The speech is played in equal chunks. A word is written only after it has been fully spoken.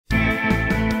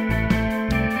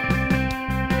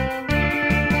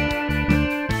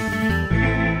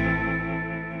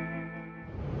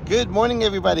Good morning,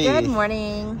 everybody. Good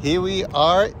morning. Here we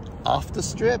are off the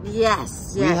strip.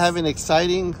 Yes, We have an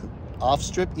exciting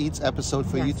off-strip eats episode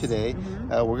for you today.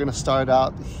 We're going to start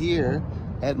out here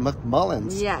at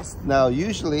McMullan's. Yes. Now,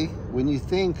 usually when you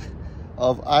think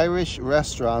of Irish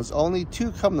restaurants, only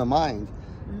two come to mind.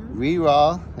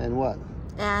 Raw and what?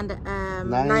 And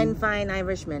Nine Fine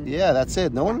Irishmen. Yeah, that's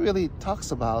it. No one really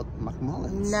talks about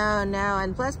McMullan's. No.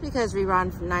 And plus because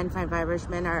Nine Fine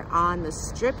Irishmen are on the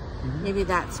strip, maybe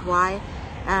that's why.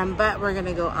 But we're going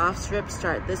to go off strip,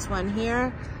 start this one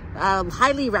here.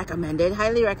 Highly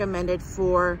recommended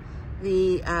for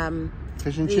the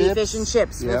fish and chips. Fish and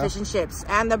chips, the fish and chips,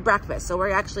 and the breakfast. So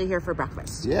we're actually here for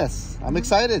breakfast. Yes, I'm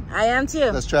excited. I am too.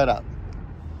 Let's try it out.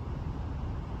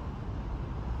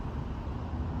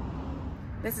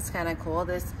 This is kind of cool.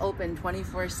 This open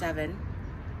 24/7.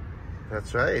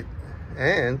 That's right.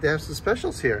 And they have some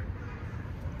specials here.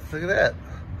 Look at that.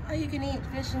 Oh, you can eat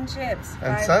fish and chips.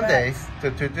 And Sunday, the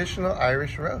traditional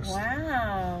Irish roast.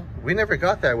 Wow. We never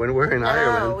got that when we were in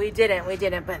Ireland. No, we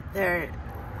didn't. But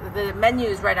the menu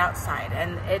is right outside,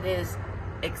 and it is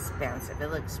expansive. It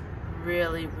looks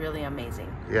really, really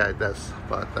amazing. Yeah, it does.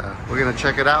 But we're going to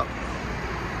check it out.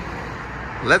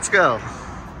 Let's go.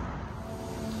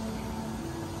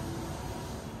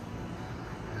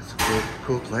 It's a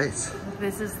cool place.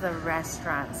 This is the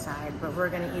restaurant side, but we're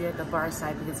going to eat at the bar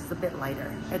side because it's a bit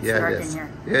lighter. It's Yeah, dark it is. in here.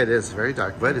 Yeah, it is very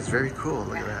dark, but it's very cool.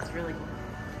 Look at that. It's really cool.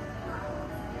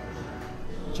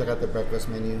 Check out the breakfast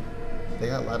menu. They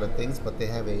got a lot of things, but they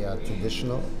have a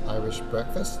traditional Irish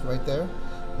breakfast right there.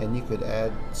 And you could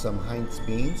add some Heinz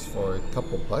beans for a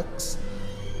couple bucks,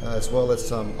 as well as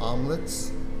some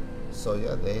omelets. So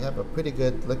yeah, they have a pretty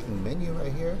good looking menu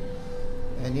right here.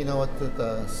 And you know what,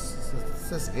 this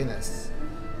is Guinness.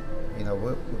 You know,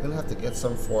 we're gonna have to get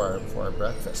some for our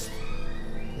breakfast.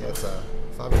 Yeah, it's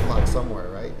 5 o'clock somewhere,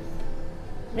 right?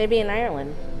 Maybe in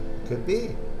Ireland. Could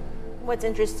be. What's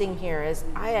interesting here is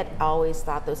I had always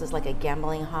thought this is like a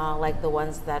gambling hall, like the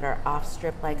ones that are off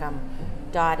strip, like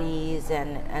Dottie's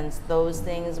and those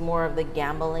things, more of the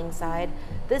gambling side.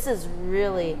 This is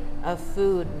really a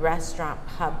food restaurant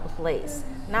pub place.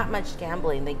 Not much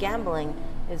gambling. The gambling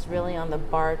is really on the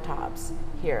bar tops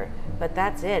here, but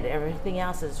that's it. Everything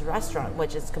else is restaurant,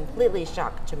 which is completely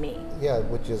shock to me. Yeah,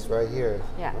 which is right here.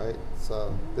 Yeah. Right.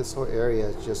 So this whole area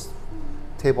is just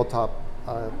tabletop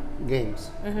games,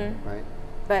 right?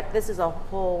 But this is a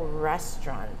whole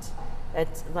restaurant.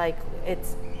 It's like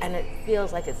and it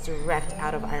feels like it's direct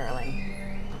out of Ireland.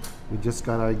 We just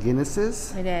got our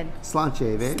Guinnesses. We did.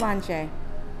 Sláinte, babe. Sláinte.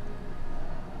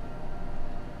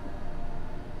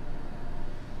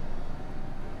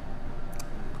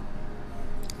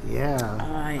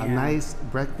 Yeah, a nice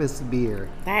breakfast beer.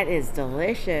 That is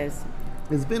delicious.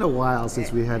 It's been a while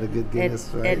since we had a good Guinness,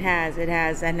 right? It has,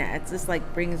 and it just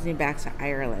like brings me back to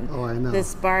Ireland. Oh, I know.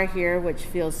 This bar here, which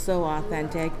feels so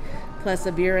authentic, plus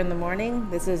a beer in the morning.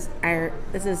 This is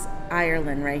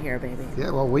Ireland right here, baby. Yeah,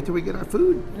 well, wait till we get our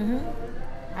food.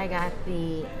 I got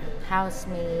the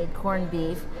house-made corned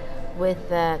beef with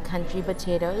the country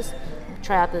potatoes.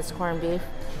 Try out this corned beef.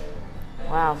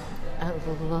 Wow,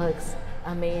 it looks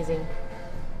amazing.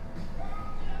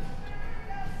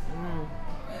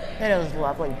 It is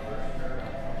lovely.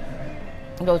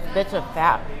 Those bits of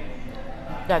fat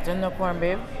that's in the corned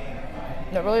beef,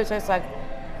 it really tastes like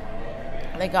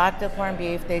they got the corned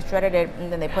beef, they shredded it,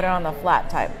 and then they put it on the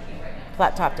flat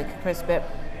top to crisp it.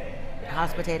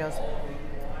 House potatoes.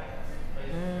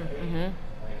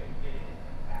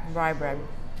 Rye bread.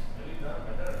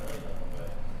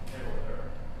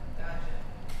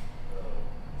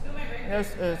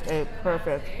 This is a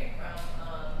perfect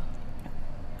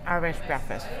Irish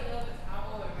breakfast.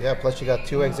 Yeah, plus you got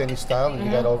 2 eggs any style, and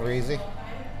you got over easy.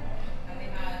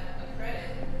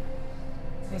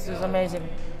 This is amazing.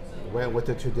 Went with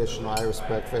the traditional Irish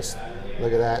breakfast.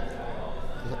 Look at that.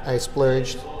 I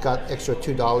splurged, got extra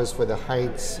 $2 for the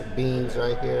Heinz beans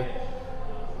right here.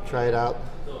 Try it out.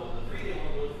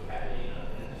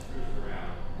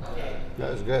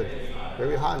 That was good.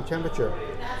 Very hot in temperature.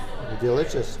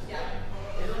 Delicious.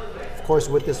 Of course,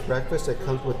 with this breakfast, it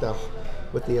comes with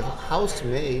the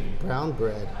house-made brown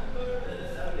bread.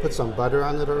 Put some butter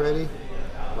on it already.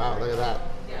 Wow, look at that.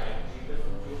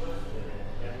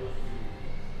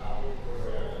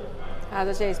 How's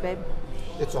it taste, babe?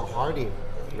 It's a hearty,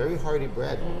 very hearty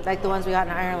bread. Like the ones we got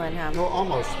in Ireland, huh? No,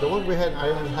 almost. The one we had in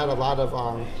Ireland had a lot of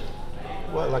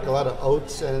like a lot of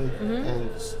oats and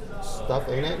stuff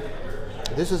in it.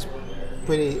 This is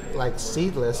pretty like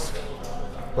seedless,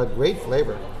 but great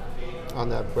flavor on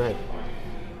that bread.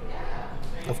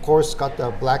 Of course, got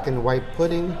the black and white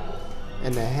pudding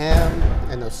and the ham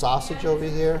and the sausage over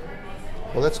here.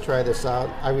 Well, let's try this out.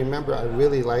 I remember I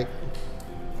really like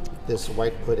this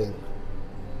white pudding.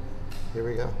 Here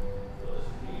we go.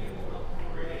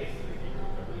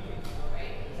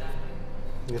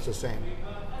 It's the same.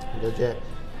 Legit.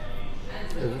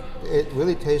 It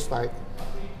really tastes like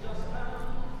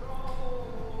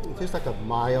a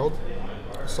mild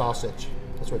sausage.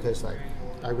 That's what it tastes like.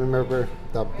 I remember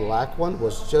the black one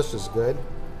was just as good.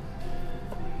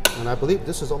 And I believe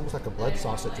this is almost like a blood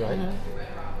sausage, right?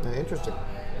 Mm-hmm. Interesting.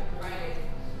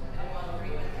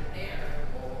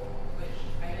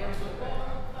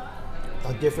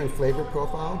 A different flavor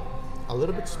profile, a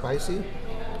little bit spicy,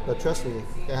 but trust me,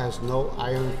 it has no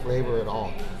iron flavor at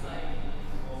all.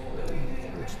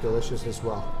 It's delicious as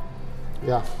well.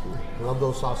 Yeah, love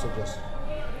those sausages.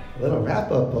 Little wrap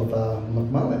up of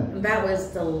McMullan. That was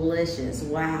delicious.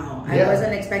 Wow. I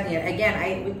wasn't expecting it.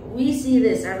 Again, we see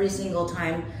this every single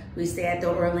time we stay at the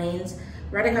Orleans.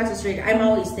 Right across the street, I'm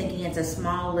always thinking it's a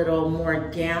small little more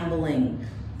gambling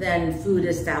than food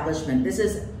establishment. This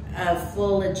is a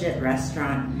full legit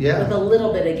restaurant with a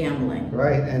little bit of gambling.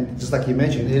 Right, and just like you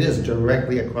mentioned, it is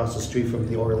directly across the street from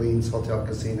the Orleans Hotel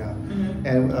Casino. Mm-hmm.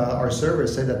 And our server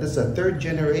said that this is a third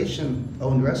generation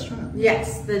owned restaurant.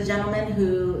 Yes, the gentleman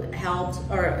who helped,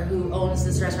 or who owns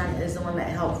this restaurant is the one that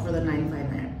helped for the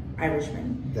 95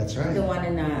 Irishman. That's right. The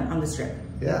one on the Strip.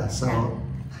 Yeah, so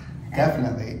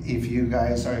definitely, if you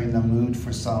guys are in the mood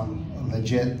for some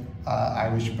legit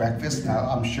Irish breakfast. Now,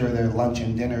 I'm sure their lunch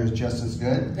and dinner is just as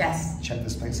good. Yes. Check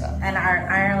this place out. And our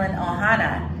Ireland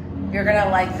Ohana, you're gonna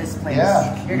like this place.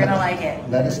 Yeah. You're gonna like it.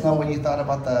 Let us know what you thought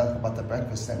about the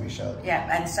breakfast that we showed. Yeah,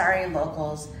 and sorry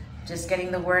locals, just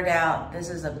getting the word out. This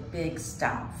is a big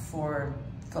stop for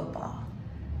football.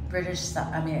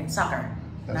 Soccer.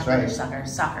 That's Not right. British soccer,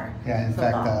 soccer. Yeah, in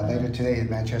football. fact, later today,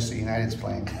 Manchester United's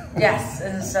playing. Yes,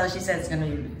 and so she said it's going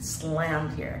to be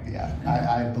slammed here. Yeah,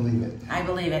 I believe it. I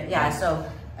believe it, yeah. So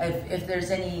if there's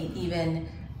any even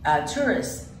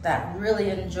tourists that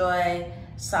really enjoy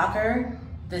soccer,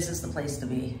 this is the place to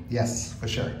be. Yes, for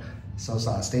sure. So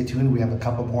stay tuned. We have a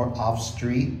couple more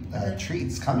off-street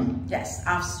treats coming. Yes,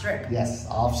 off-strip. Yes,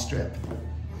 off-strip.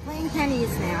 Playing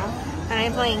pennies now, and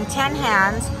I'm playing 10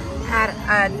 hands at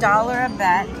 $1 a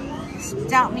bet.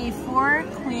 Dealt me 4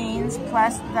 queens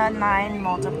plus the 9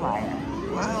 multiplier.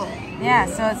 Wow. Yeah,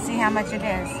 so let's see how much it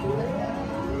is.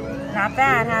 Not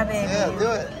bad, huh, baby? Yeah,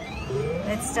 do it.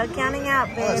 It's still counting out,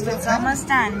 babe. Oh, it's almost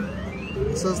done.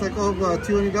 So it's like over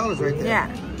 $200 right there.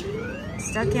 Yeah.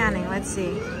 Still counting. Let's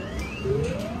see.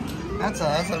 That's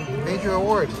a major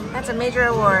award. That's a major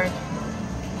award.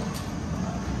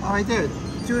 Oh, I did.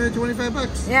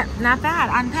 $225. Yeah, not bad.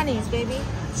 On pennies, baby.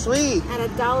 Sweet. At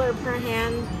 $1 per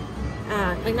hand.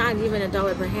 Not even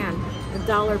 $1 per hand.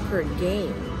 $1 per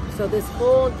game. So this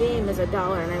whole game is $1,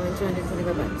 and I win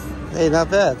 225 bucks. Hey, not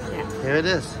bad. Yeah. Here it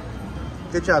is.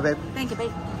 Good job, babe. Thank you,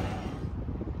 babe.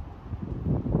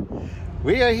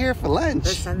 We are here for lunch. The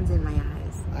sun's in my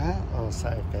eyes. Oh,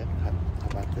 sorry, babe. How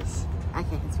about this?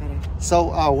 Okay, it's better.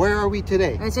 So, where are we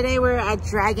today? Today we're at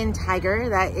Dragon Tiger.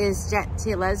 That is Jet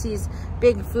Tila's. He's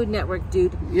big Food Network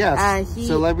dude. Yes,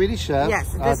 celebrity chef.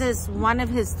 Yes, this is one of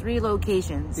his 3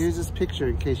 locations. Here's this picture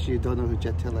in case you don't know who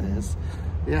Jet Tila is.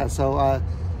 Yeah, so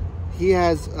he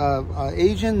has an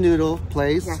Asian noodle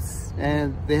place. Yes.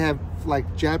 And they have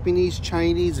like Japanese,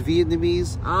 Chinese,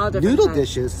 Vietnamese all different noodle types.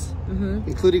 Dishes,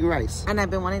 including rice. And I've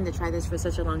been wanting to try this for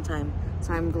such a long time.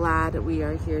 So I'm glad we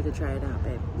are here to try it out,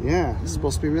 babe. Yeah, it's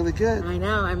supposed to be really good. I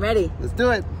know, I'm ready. Let's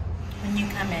do it. When you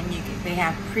come in, they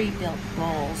have pre-built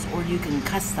bowls, or you can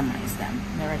customize them.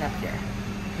 They're right up here.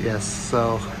 Yes,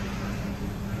 so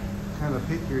kind of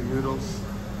pick your noodles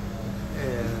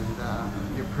and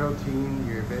your protein,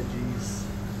 your veggies,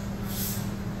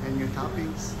 and your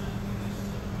toppings,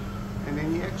 and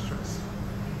any extras.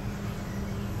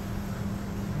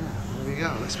 Yeah, there we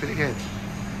go. That's pretty good.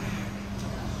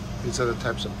 These are the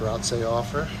types of brats they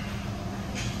offer.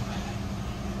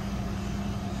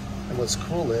 And what's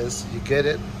cool is you get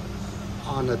it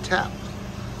on a tap,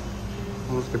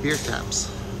 one of the beer taps.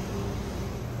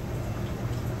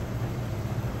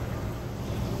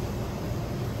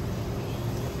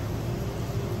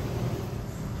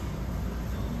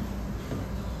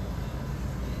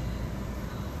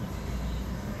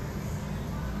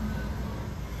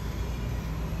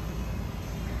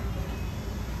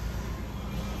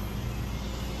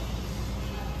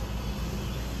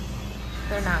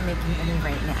 They're not making any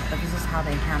right now, but this is how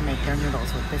they hand make their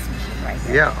noodles with this machine right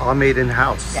here. Yeah, all made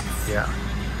in-house. Yes. Yeah.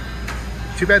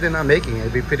 Too bad they're not making it.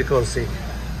 It'd be pretty cool to see.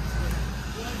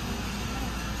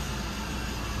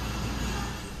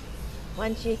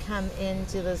 Once you come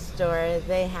into the store,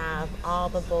 they have all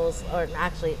the bowls, or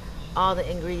actually all the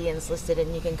ingredients listed,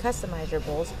 and you can customize your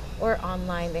bowls, or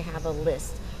online they have a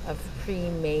list of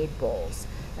pre-made bowls.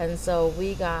 And so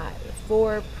we got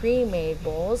 4 pre-made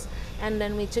bowls, and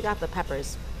then we took out the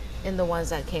peppers in the ones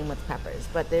that came with peppers,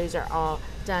 but these are all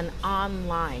done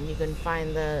online. You can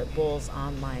find the bowls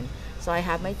online. So I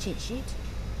have my cheat sheet,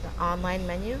 the online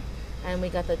menu, and we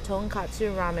got the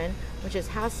tonkatsu ramen, which is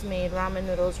house-made ramen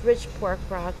noodles, rich pork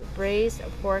broth, braised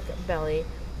pork belly,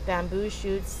 bamboo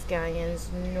shoots, scallions,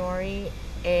 nori,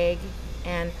 egg,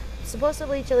 and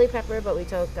supposedly chili pepper, but we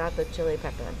took out the chili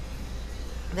pepper.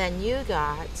 Then you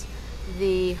got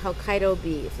the Hokkaido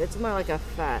beef. It's more like a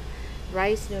pho.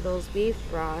 Rice noodles, beef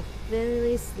broth,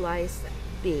 thinly sliced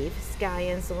beef,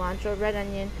 scallions, cilantro, red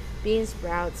onion, bean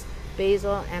sprouts,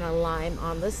 basil, and a lime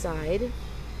on the side.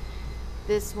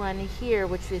 This one here,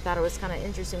 which we thought it was kind of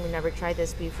interesting, we never tried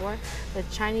this before, the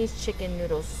Chinese chicken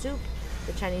noodle soup.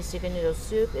 The Chinese chicken noodle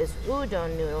soup is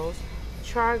udon noodles,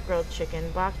 char grilled chicken,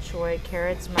 bok choy,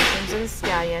 carrots, mushrooms, and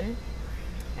scallion.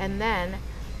 And then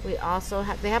we also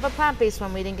have, they have a plant-based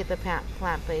one. We didn't get the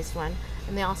plant-based one.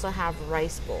 And they also have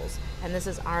rice bowls. And this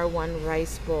is our one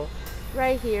rice bowl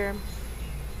right here,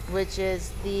 which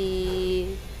is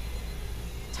the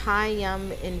Thai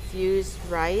yum infused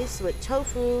rice with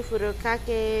tofu,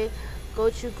 furikake,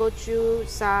 gochu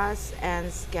sauce, and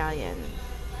scallion.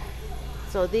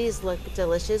 So these look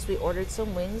delicious. We ordered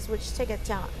some wings, which take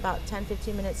about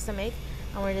 10-15 minutes to make,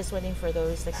 and we're just waiting for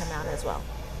those to come out as well.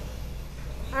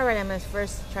 All right, I'm gonna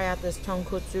first try out this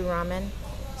tonkatsu ramen.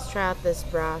 Let's try out this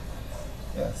broth.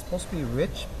 Yeah, it's supposed to be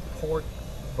rich pork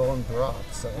bone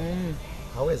broth. So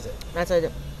how is it? That's a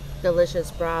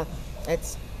delicious broth.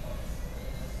 It's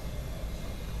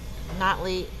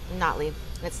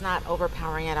it's not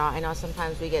overpowering at all. I know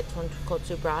sometimes we get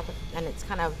tonkatsu broth and it's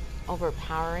kind of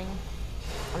overpowering.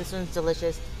 This one's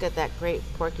delicious. Get that great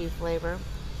porky flavor.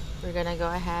 We're gonna go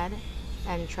ahead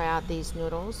and try out these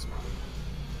noodles.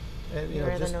 And you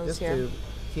know, just to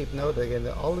keep note again,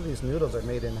 that all of these noodles are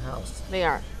made in-house. They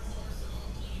are.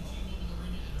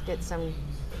 Get some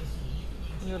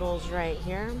noodles right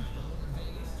here.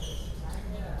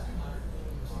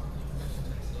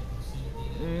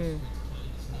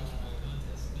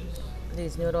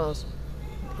 These noodles,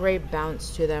 great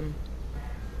bounce to them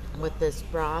with this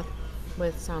broth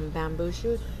with some bamboo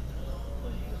shoot.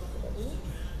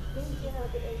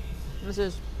 This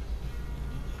is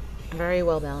very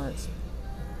well balanced.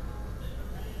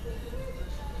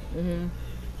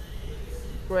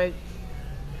 Great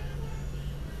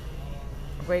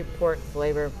pork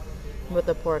flavor with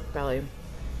the pork belly.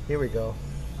 Here we go.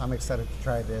 I'm excited to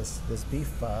try this beef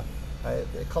pho.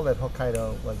 They call it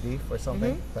Hokkaido beef or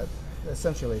something, but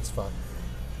essentially it's pho.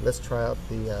 Let's try out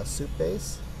the soup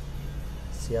base.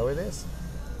 See how it is.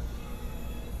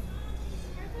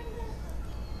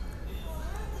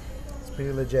 It's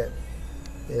pretty legit.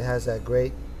 It has that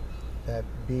great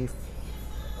beef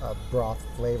broth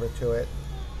flavor to it.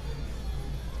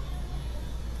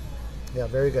 Yeah,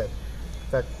 very good. In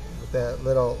fact, with that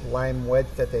little lime wedge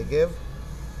that they give,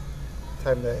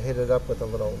 time to hit it up with a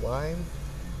little lime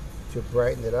to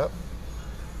brighten it up.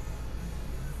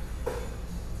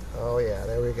 Oh yeah,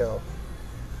 there we go.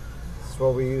 This is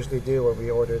what we usually do when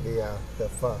we order the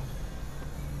pho.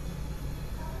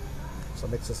 So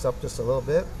mix this up just a little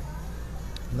bit.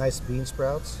 Nice bean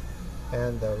sprouts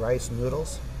and the rice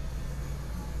noodles.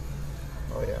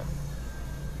 Oh yeah.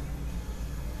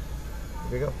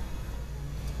 Here we go.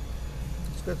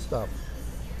 It's good stuff.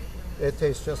 It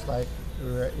tastes just like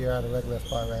you're at a regular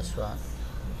pho restaurant.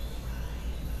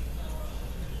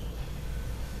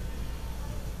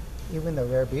 Even the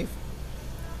rare beef,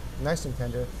 nice and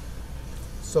tender,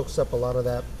 soaks up a lot of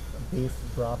that beef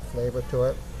broth flavor to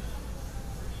it.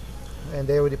 And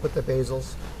they already put the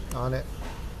basils on it.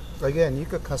 Again, you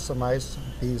could customize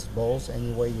these bowls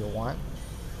any way you want.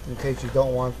 In case you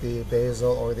don't want the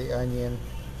basil or the onion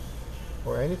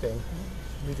or anything,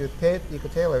 you could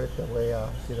tailor it the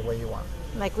way you want.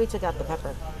 Like we took out the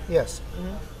pepper. Yes.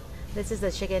 This is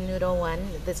the chicken noodle one.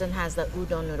 This one has the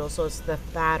udon noodle, so it's the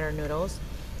fatter noodles.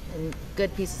 And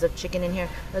good pieces of chicken in here.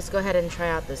 Let's go ahead and try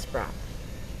out this broth.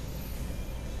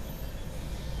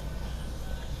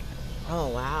 Oh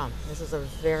wow, this is a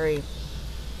very,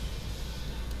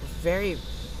 very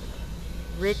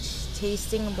rich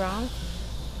tasting broth.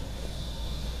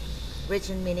 Rich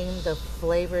in meaning the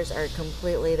flavors are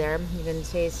completely there. You can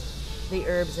taste the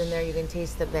herbs in there. You can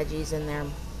taste the veggies in there.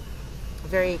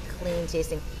 Very clean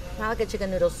tasting. Not like a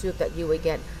chicken noodle soup that you would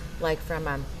get like from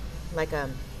like a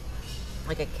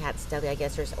Cat's Deli, I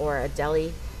guess, or a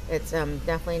deli. It's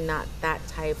definitely not that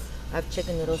type of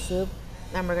chicken noodle soup.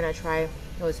 And we're gonna try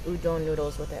those udon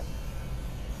noodles with it.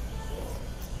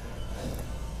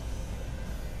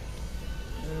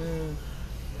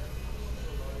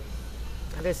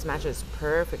 This matches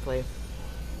perfectly.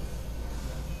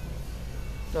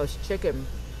 Those chicken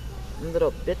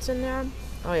little bits in there.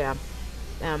 Oh yeah.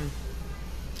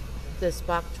 This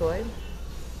bok choy.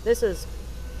 This is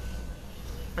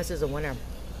a winner.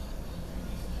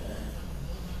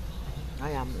 Oh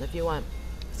yeah. If you want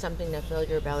something to fill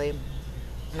your belly,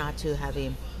 not too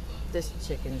heavy, this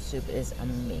chicken soup is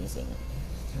amazing.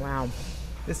 Wow.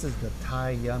 This is the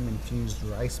Thai Yum infused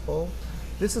rice bowl.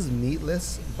 This is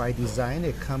meatless by design.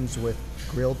 It comes with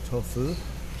grilled tofu.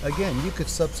 Again, you could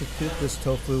substitute this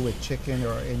tofu with chicken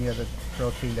or any other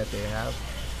protein that they have.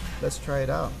 Let's try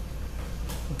it out.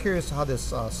 I'm curious how this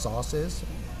sauce is.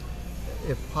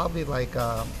 It's probably like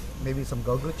maybe some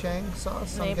gochujang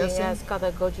sauce, I'm Maybe, guessing. yeah, it's called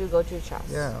the gochujang sauce.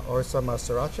 Yeah, or some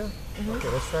sriracha. Okay,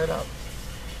 let's try it out.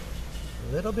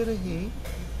 A little bit of heat.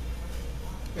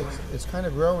 It's kind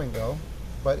of growing though,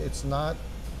 but it's not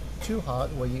too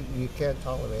hot where you can't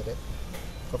tolerate it.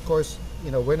 Of course,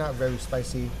 you know, we're not very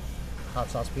spicy hot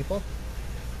sauce people.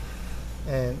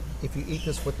 And if you eat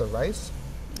this with the rice,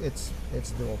 it's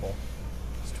doable.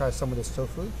 Let's try some of this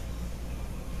tofu.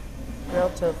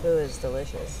 Grilled tofu is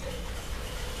delicious.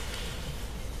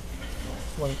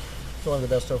 It's one of the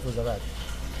best tofus I've had.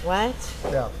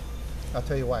 What? Yeah, I'll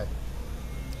tell you why.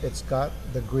 It's got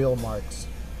the grill marks.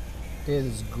 It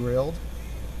is grilled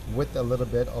with a little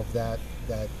bit of that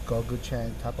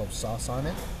gochujang type of sauce on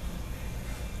it.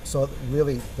 So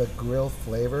really the grill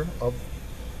flavor of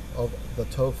the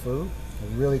tofu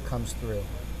really comes through.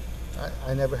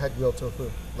 I never had grilled tofu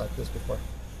like this before.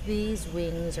 These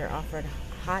wings are offered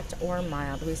hot or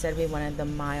mild. We said we wanted the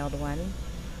mild one.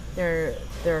 They're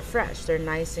fresh. They're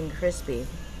nice and crispy.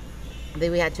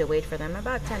 We had to wait for them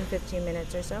about 10-15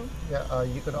 minutes or so. Yeah,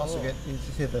 you could also get, you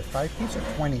see the 5-piece or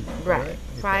 20? Right,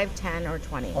 5, 10, or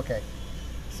 20. Okay.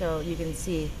 So you can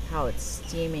see how it's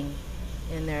steaming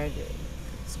in there.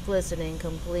 It's glistening,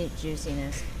 complete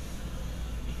juiciness.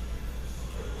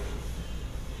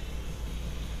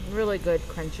 Really good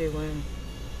crunchy wing.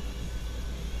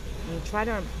 And try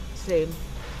to see.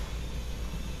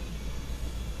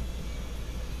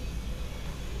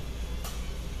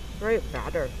 Great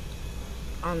batter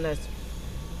on this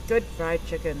good fried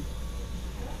chicken.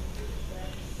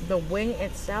 The wing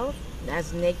itself,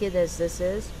 as naked as this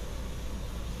is,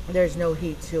 there's no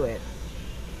heat to it.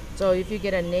 So if you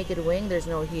get a naked wing, there's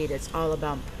no heat. It's all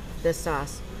about the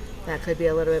sauce. That could be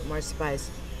a little bit more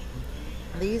spice.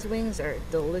 These wings are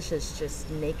delicious just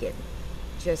naked,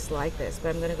 just like this.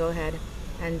 But I'm gonna go ahead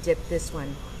and dip this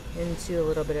one into a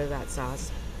little bit of that sauce.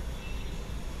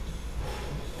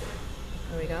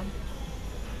 There we go.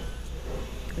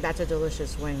 That's a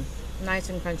delicious wing. Nice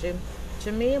and crunchy.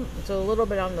 To me, it's a little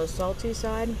bit on the salty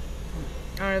side.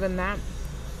 Other than that,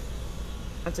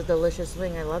 it's a delicious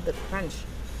wing. I love the crunch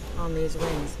on these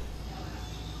wings.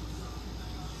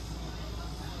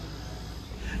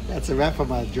 That's a wrap from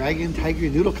Dragon Tiger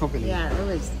Noodle Company. Yeah, it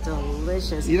was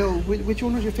delicious. You know, which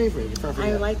one was your favorite?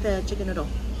 I like the chicken noodle.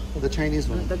 Oh, the Chinese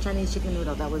one? The Chinese chicken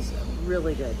noodle. That was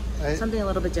really good. Something a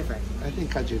little bit different. I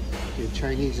think you're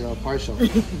Chinese partial.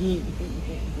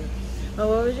 Well,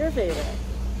 what was your favorite?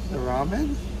 The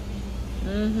ramen?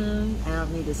 Mm-hmm. I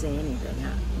don't need to say anything,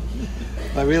 huh?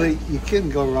 But really, you couldn't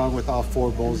go wrong with all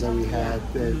 4 bowls that we had.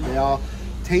 They all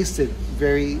tasted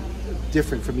very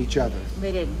different from each other.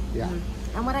 They did. Yeah.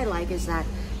 Mm-hmm. And what I like is that,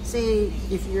 say,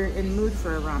 if you're in the mood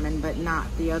for a ramen, but not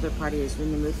the other party is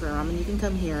in the mood for a ramen, you can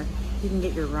come here. You can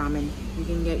get your ramen. You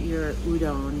can get your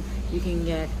udon. You can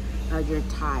get your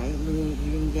Thai. You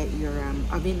can get your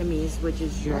Vietnamese, which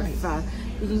is your pho.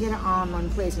 You can get it all in one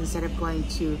place instead of going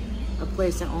to a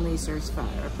place that only serves pho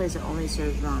or a place that only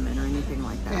serves ramen or anything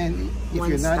like that. And if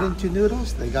you're not into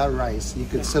noodles, they got rice. You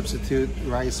could substitute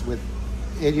rice with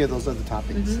any of those other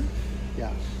toppings. Mm-hmm.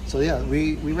 Yeah. So yeah,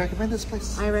 we recommend this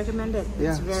place. I recommend it.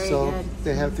 It's very good.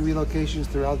 They have 3 locations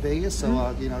throughout Vegas.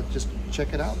 So you know, just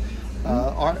check it out.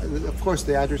 Of course,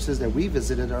 the addresses that we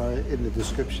visited are in the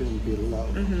description below.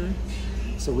 Mm-hmm.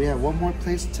 So we have one more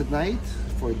place tonight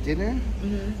for dinner.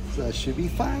 Mm-hmm. So that should be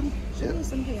fun. Should be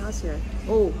something else here.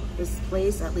 Oh, this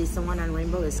place, at least the one on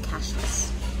Rainbow, is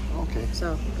cashless. Okay.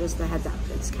 So just a heads up,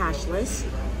 it's cashless.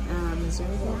 Is there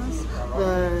anything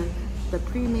else? The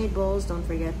pre-made bowls, don't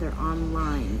forget, they're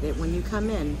online. When you come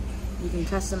in, you can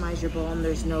customize your bowl, and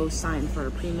there's no sign for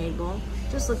a pre-made bowl.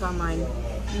 Just look online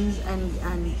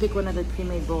and pick one of the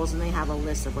pre-made bowls, and they have a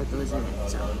list of what goes in it.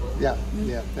 So yeah,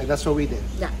 yeah, and that's what we did.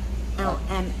 Yeah.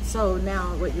 And so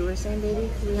now, what you were saying, baby,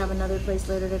 we have another place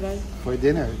later today for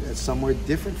dinner. It's somewhere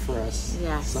different for us.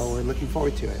 Yes. So we're looking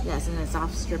forward to it. Yes, and it's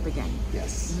off strip again.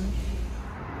 Yes. Mm-hmm.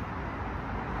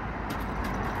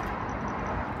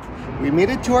 We made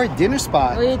it to our dinner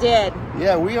spot. We did.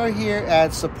 Yeah, we are here at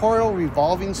Sapporo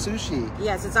Revolving Sushi.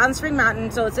 Yes, it's on Spring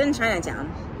Mountain, so it's in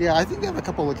Chinatown. Yeah, I think they have a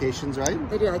couple locations, right?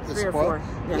 They do, like The 3 or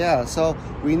Sapporo? 4. Yeah, so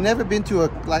we never been to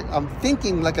I'm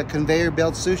thinking like a conveyor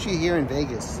belt sushi here in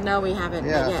Vegas. No, we haven't.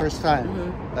 Yeah, not yet. first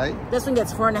time, right? This one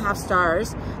gets 4.5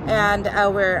 stars, and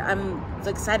I'm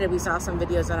excited. We saw some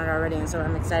videos on it already, and so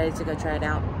I'm excited to go try it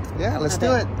out. Yeah, let's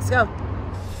do it. Let's go.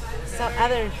 So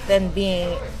other than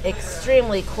being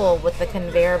extremely cool with the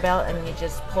conveyor belt and you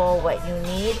just pull what you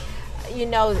need, you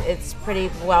know it's pretty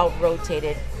well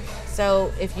rotated.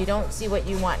 So if you don't see what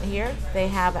you want here, they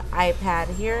have an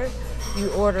iPad here.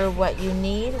 You order what you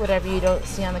need, whatever you don't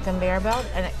see on the conveyor belt,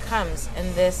 and it comes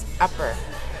in this upper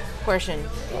portion.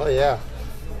 Oh yeah.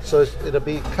 So it'll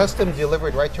be custom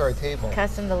delivered right to our table.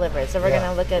 Custom delivered. So we're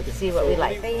gonna look at see what we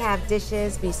like. They have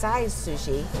dishes besides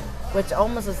sushi, which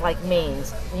almost is like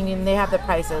mains. They have the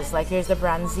prices. Like here's the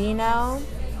branzino,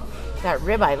 that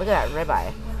ribeye. Look at that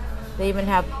ribeye. They even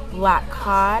have black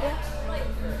cod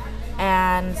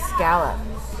and scallop.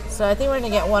 So I think we're gonna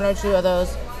get 1 or 2 of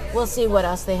those. We'll see what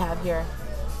else they have here.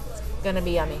 It's gonna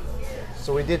be yummy.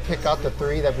 So we did pick out the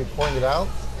 3 that we pointed out,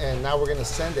 and now we're gonna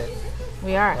send it.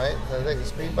 We are. Right? So I think the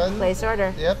screen button. Place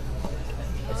order. Yep.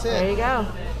 That's it. There you go.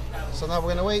 So now we're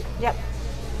gonna wait. Yep.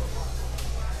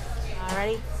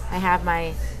 Alrighty. I have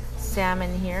my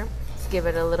salmon here. Let's give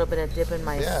it a little bit of dip in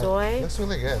my soy. Looks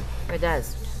really good. It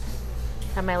does.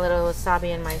 Have my little wasabi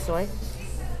in my soy.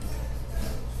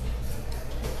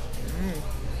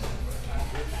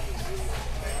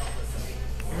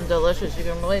 Delicious. You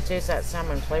can really taste that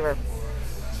salmon flavor.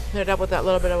 Hit it up with that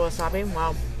little bit of wasabi.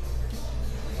 Wow.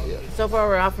 Yeah. So far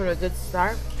we're off to a good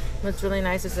start. What's really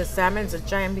nice is the salmon. It's a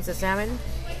giant piece of salmon.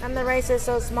 And the rice is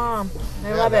so small.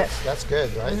 I love it. That's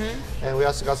good, right? And we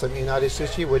also got some inari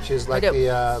sushi, which is like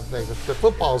the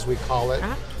footballs we call it,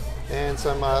 and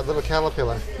some little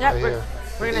caterpillar right here.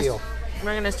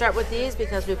 We're gonna start with these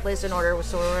because we placed an order,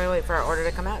 so we're gonna wait for our order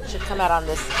to come out. It should come out on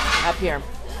this up here.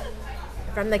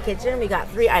 From the kitchen, we got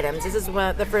 3 items. This is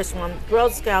the first one: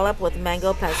 grilled scallop with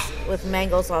mango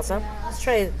salsa. Let's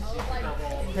try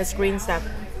this green stuff.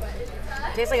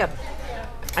 It tastes like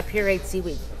a pureed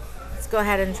seaweed. Let's go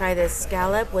ahead and try this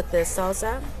scallop with this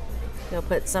salsa. We'll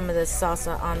put some of this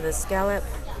salsa on the scallop.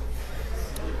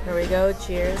 There we go.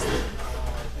 Cheers.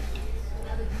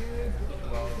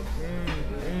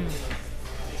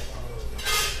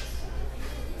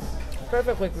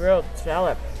 Perfectly grilled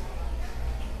scallop.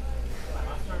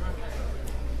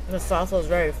 The salsa is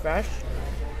very fresh.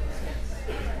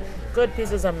 Good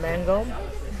pieces of mango.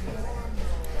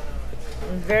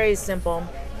 Very simple.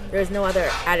 There's no other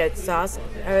added sauce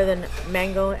other than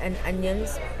mango and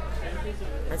onions.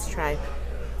 Let's try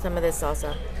some of this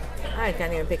salsa. I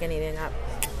can't even pick anything up.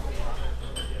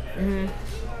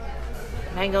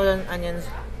 Mango and onions,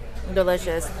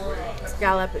 delicious.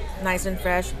 Scallop, nice and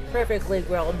fresh, perfectly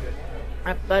grilled.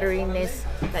 That butteriness,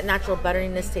 that natural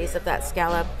butteriness taste of that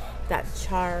scallop, that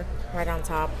char right on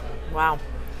top. Wow,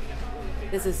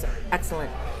 this is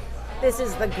excellent. This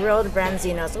is the grilled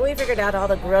branzino. So we figured out all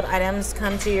the grilled items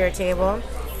come to your table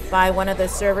by one of the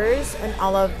servers, and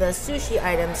all of the sushi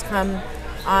items come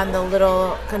on the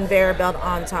little conveyor belt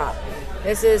on top.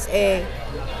 This is a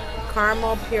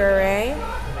caramel puree,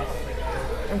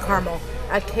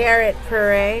 a carrot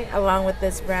puree along with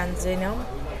this branzino.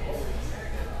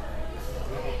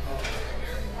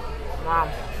 Wow.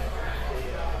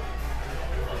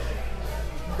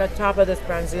 The top of this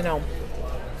branzino,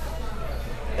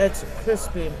 it's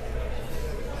crispy.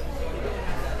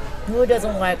 Who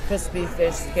doesn't like crispy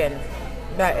fish skin?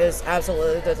 That is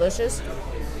absolutely delicious.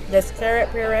 This carrot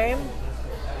puree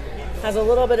has a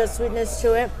little bit of sweetness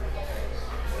to it.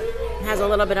 Has a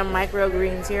little bit of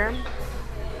microgreens here.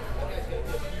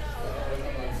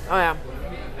 Oh yeah,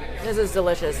 this is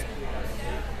delicious.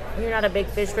 You're not a big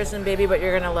fish person, baby, but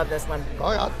you're gonna love this one.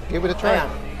 Oh yeah, give it a try. Oh, yeah.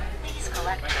 Please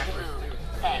collect your food.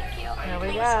 Thank you. There we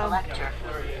Please go. collect your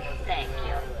food. Thank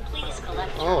you. Please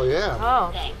collect your Oh yeah.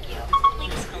 Oh, Thank you.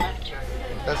 Please collect your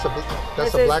food. That's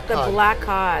this a black is the cod. black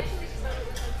cod.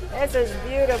 This is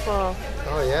beautiful.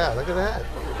 Oh yeah, look at that.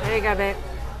 There you go, babe.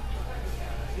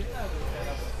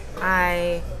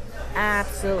 I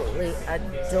absolutely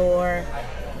adore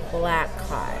black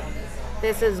cod.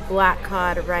 This is black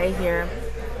cod right here.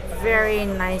 Very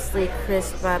nicely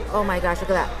crisp up. Oh my gosh, look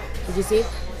at that. Did you see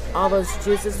all those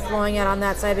juices flowing out on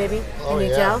that side, baby? Can you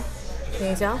tell? Can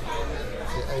you tell?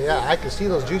 Yeah, I can see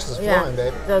those juices flowing,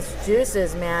 babe. Those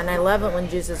juices, man. I love it when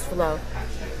juices flow.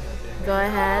 Go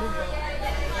ahead.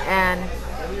 And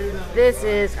this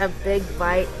is a big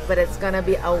bite, but it's going to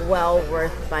be a well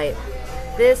worth bite.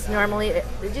 This normally,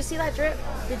 did you see that drip?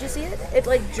 Did you see it? It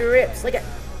like drips. Like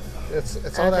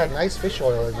It's all that nice fish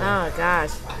oil in there. Oh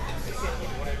gosh.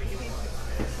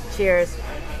 Cheers.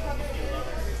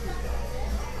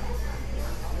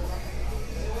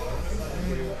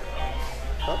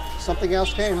 Oh, something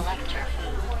else came. Collect your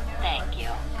food. Thank you.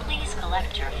 Please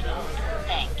collect your food.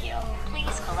 Thank you.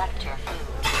 Please collect your food.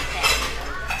 Thank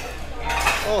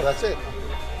you. Oh, that's it.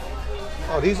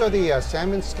 Oh, these are the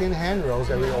salmon skin hand rolls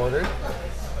that we ordered.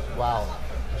 Wow.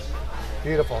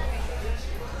 Beautiful.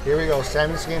 Here we go,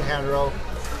 salmon skin hand roll.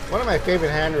 One of my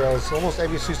favorite hand rolls. Almost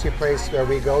every sushi place where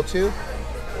we go to,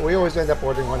 we always end up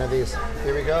ordering one of these.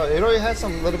 Here we go. It already has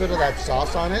some little bit of that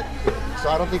sauce on it, so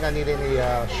I don't think I need any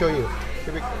shoyu.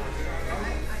 Here we go.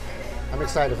 I'm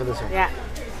excited for this one. Yeah.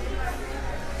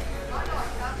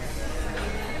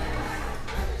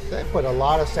 They put a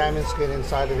lot of salmon skin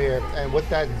inside of here, and with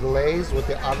that glaze, with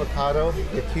the avocado,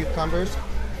 the cucumbers,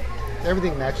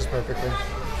 everything matches perfectly.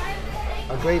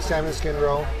 A great salmon skin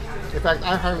roll. In fact,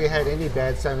 I hardly had any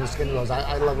bad salmon skin rolls.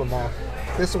 I love them all.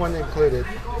 This one included.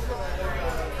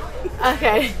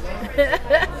 Okay.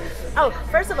 Oh,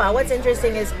 first of all, what's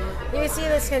interesting is you see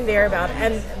this conveyor belt,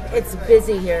 and it's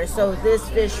busy here, so this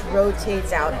fish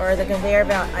rotates out, or the conveyor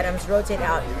belt items rotate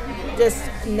out just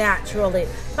naturally.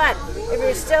 But if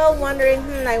you're still wondering,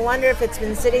 I wonder if it's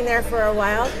been sitting there for a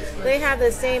while, they have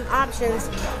the same options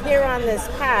here on this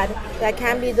pad that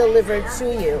can be delivered to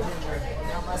you.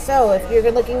 So if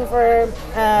you're looking for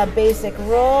a basic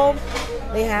roll,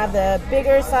 they have the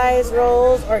bigger size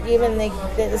rolls, or even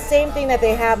the same thing that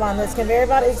they have on this conveyor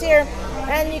belt is here,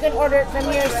 and you can order it from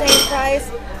here, same price,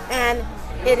 and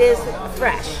it is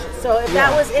fresh. So if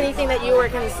that was anything that you were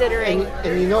considering.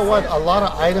 And you know what? A lot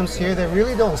of items here, they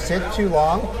really don't sit too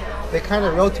long. They kind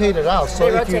of rotate it out. So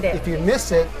if you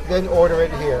miss it, then order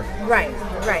it here. Right,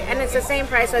 right. And it's the same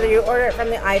price whether you order it from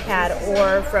the iPad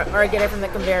or get it from the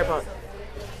conveyor belt.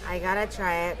 I gotta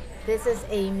try it. This is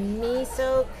a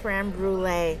miso creme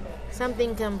brulee.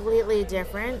 Something completely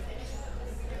different.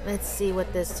 Let's see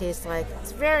what this tastes like.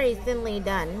 It's very thinly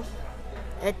done.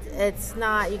 It's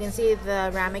not, you can see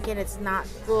the ramekin, it's not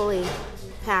fully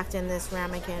packed in this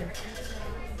ramekin.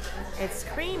 It's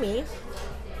creamy.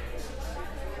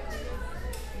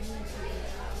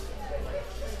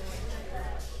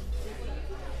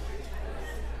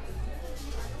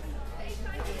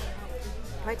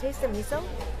 Do I taste the miso?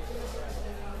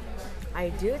 I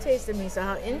do taste the miso.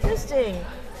 How interesting.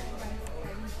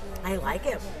 I like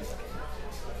it.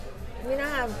 You know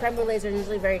how creme brulees are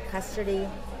usually very custardy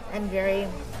and very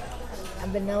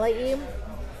vanilla-y?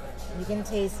 You can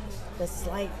taste the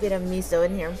slight bit of miso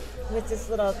in here with this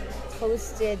little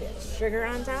toasted sugar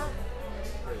on top.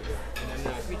 And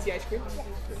then green tea ice cream?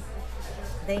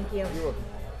 Thank you. You're welcome.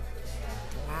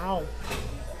 Wow.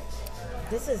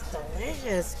 This is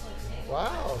delicious.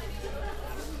 Wow.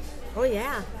 Oh,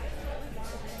 yeah.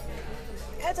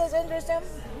 That is interesting.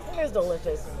 It is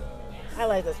delicious. I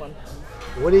like this one.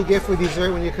 What do you get for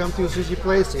dessert when you come to a sushi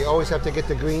place? You always have to get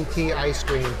the green tea ice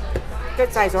cream.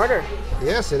 Good size order.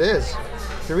 Yes, it is.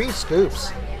 3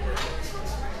 scoops.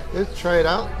 Let's try it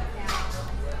out.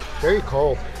 Very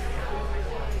cold.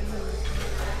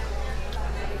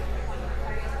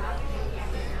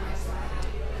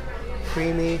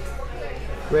 Creamy,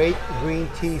 great green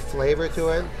tea flavor to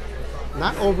it.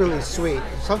 Not overly sweet.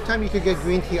 Sometimes you could get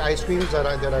green tea ice creams that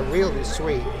are really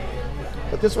sweet,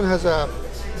 but this one has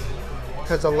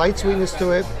a light sweetness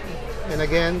to it, and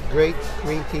again, great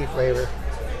green tea flavor.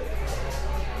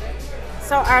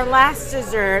 So our last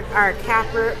dessert, our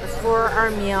capper for our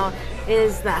meal,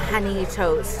 is the honey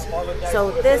toast.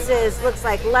 So this looks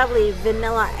like lovely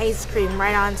vanilla ice cream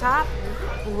right on top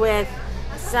with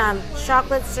some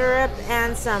chocolate syrup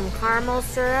and some caramel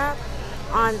syrup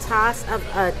on top of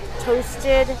a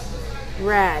toasted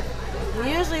bread.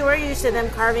 Usually we're used to them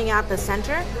carving out the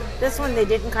center. This one they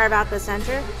didn't carve out the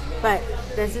center, but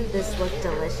doesn't this look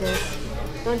delicious?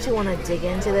 Don't you want to dig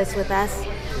into this with us?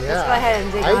 Yeah, let's go ahead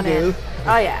and dig on do. in.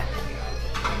 Oh yeah.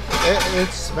 It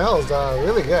smells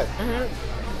really good.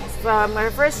 So I'm going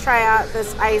to first try out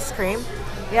this ice cream.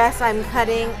 Yes, I'm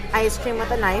cutting ice cream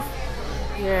with a knife.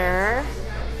 Here.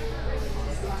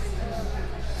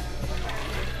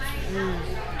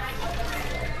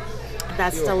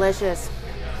 That's delicious.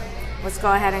 Let's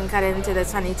go ahead and cut it into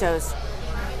this honey toast.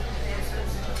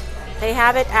 They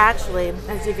have it actually,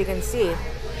 as if you can see,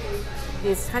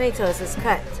 this honey toast is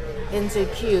cut into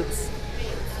cubes.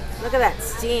 Look at that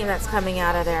steam that's coming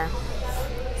out of there.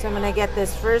 So I'm gonna get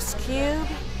this first cube.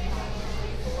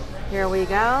 Here we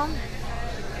go.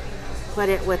 Put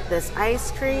it with this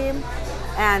ice cream.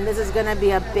 And this is gonna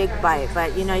be a big bite,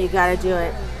 but you know you gotta do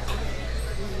it.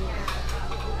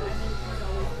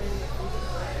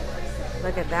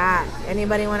 Look at that.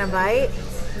 Anybody want a bite?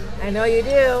 I know you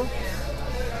do.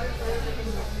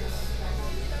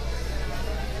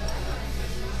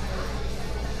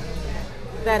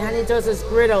 That honey toast is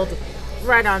griddled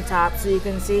right on top, so you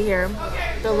can see here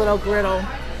the little griddle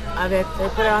of it. They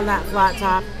put it on that flat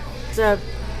top. It's a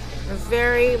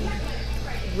very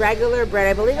regular bread.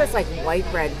 I believe it's like white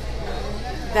bread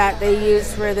that they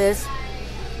use for this.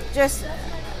 Just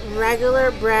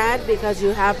regular bread because you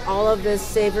have all of this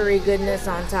savory goodness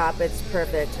on top. It's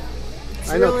perfect.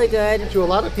 It's really good. To a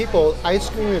lot of people, ice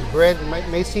cream with bread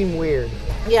may seem weird.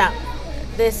 Yeah.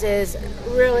 This is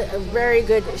really a very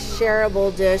good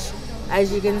shareable dish.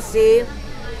 As you can see,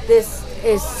 this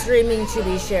is streaming to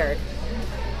be shared.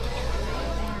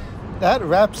 That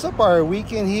wraps up our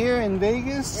weekend here in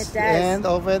Vegas. It does. And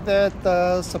over there at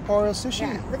Sapporo Sushi.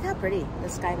 Yeah, look how pretty the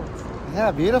sky looks.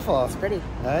 Yeah, beautiful. It's pretty.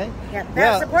 Right? Yeah,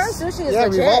 that Sapporo Sushi is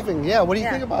legit. Revolving. Yeah, what do you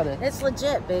think about it? It's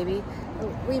legit, baby.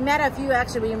 We met a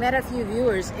few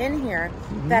viewers in here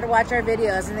that watch our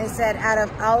videos, and they said out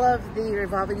of all of the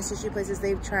revolving sushi places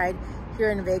they've tried here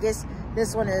in Vegas,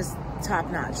 this one is top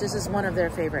notch. This is one of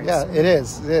their favorites. Yeah, it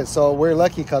is. It is. So we're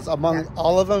lucky because among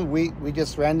all of them, we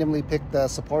just randomly picked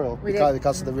Sapporo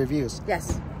because of the reviews.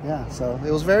 Yes. Yeah, so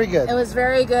it was very good. It was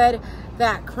very good.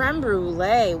 That creme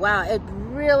brulee, wow, it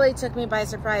really took me by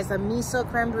surprise. The miso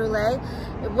creme brulee.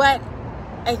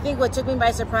 What took me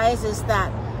by surprise is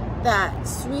that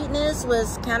sweetness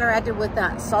was counteracted with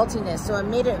that saltiness, so it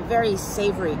made it very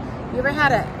savory. You ever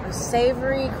had a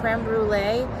savory creme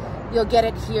brulee? You'll get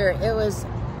it here. It was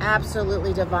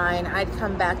absolutely divine. I'd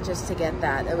come back just to get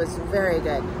that. It was very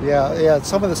good. Yeah.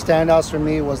 Some of the standouts for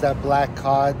me was that black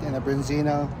cod and a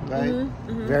branzino, right?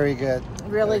 Very good.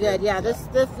 Really good. Yeah,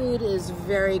 the food is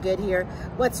very good here.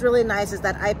 What's really nice is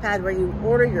that iPad where you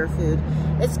order your food,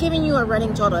 it's giving you a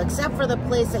running total, except for the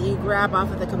place that you grab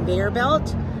off of the conveyor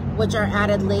belt, which are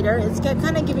added later. It's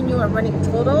kind of giving you a running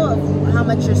total of how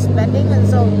much you're spending. And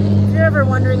so if you're ever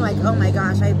wondering like, oh my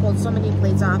gosh, I pulled so many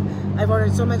plates off, I've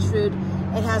ordered so much food,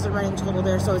 it has a running total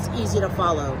there, so it's easy to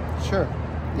follow. Sure.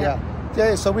 Yeah,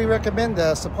 so we recommend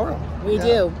Sapporo. We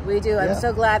do. I'm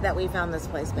so glad that we found this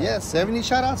place, babe. Yeah, 70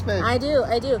 shout-outs, babe. I do.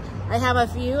 I have a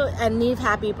few. And Neve,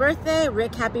 happy birthday.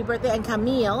 Rick, happy birthday. And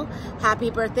Camille,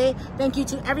 happy birthday. Thank you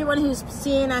to everyone who's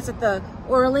seeing us at the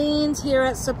Orleans, here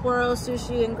at Sapporo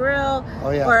Sushi and Grill.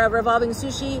 Or Revolving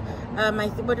Sushi.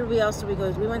 Where else did we go?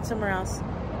 We went somewhere else.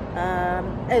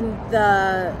 And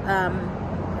the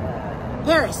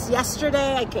Paris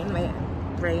yesterday. I can't my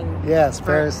brain. Yes,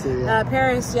 Paris.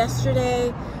 Paris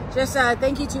yesterday. Just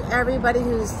thank you to everybody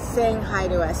who's saying hi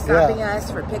to us, stopping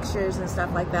us for pictures and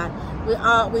stuff like that.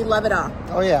 We love it all.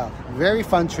 Oh yeah, very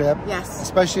fun trip. Yes.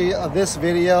 Especially this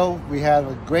video, we had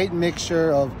a great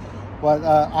mixture of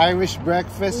Irish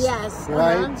breakfast. Yes.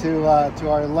 Right to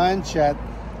our lunch at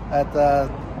the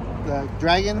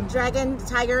Dragon.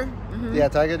 Tiger. Yeah,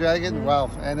 Tiger Dragon. Wow.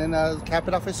 And then cap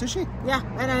it off with sushi. Yeah,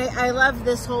 and I love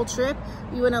this whole trip.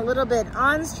 We went a little bit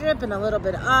on strip and a little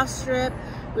bit off strip.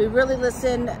 We really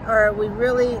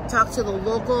talked to the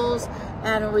locals,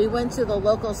 and we went to the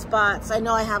local spots. I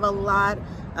know I have a lot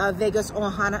of Vegas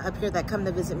Ohana up here that come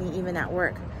to visit me even at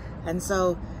work. And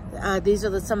so these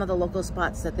are some of the local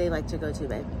spots that they like to go to,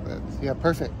 babe. Yeah,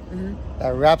 perfect.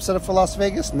 That wraps it up for Las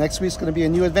Vegas. Next week's going to be a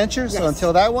new adventure. So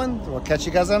until that one, we'll catch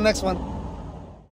you guys on the next one.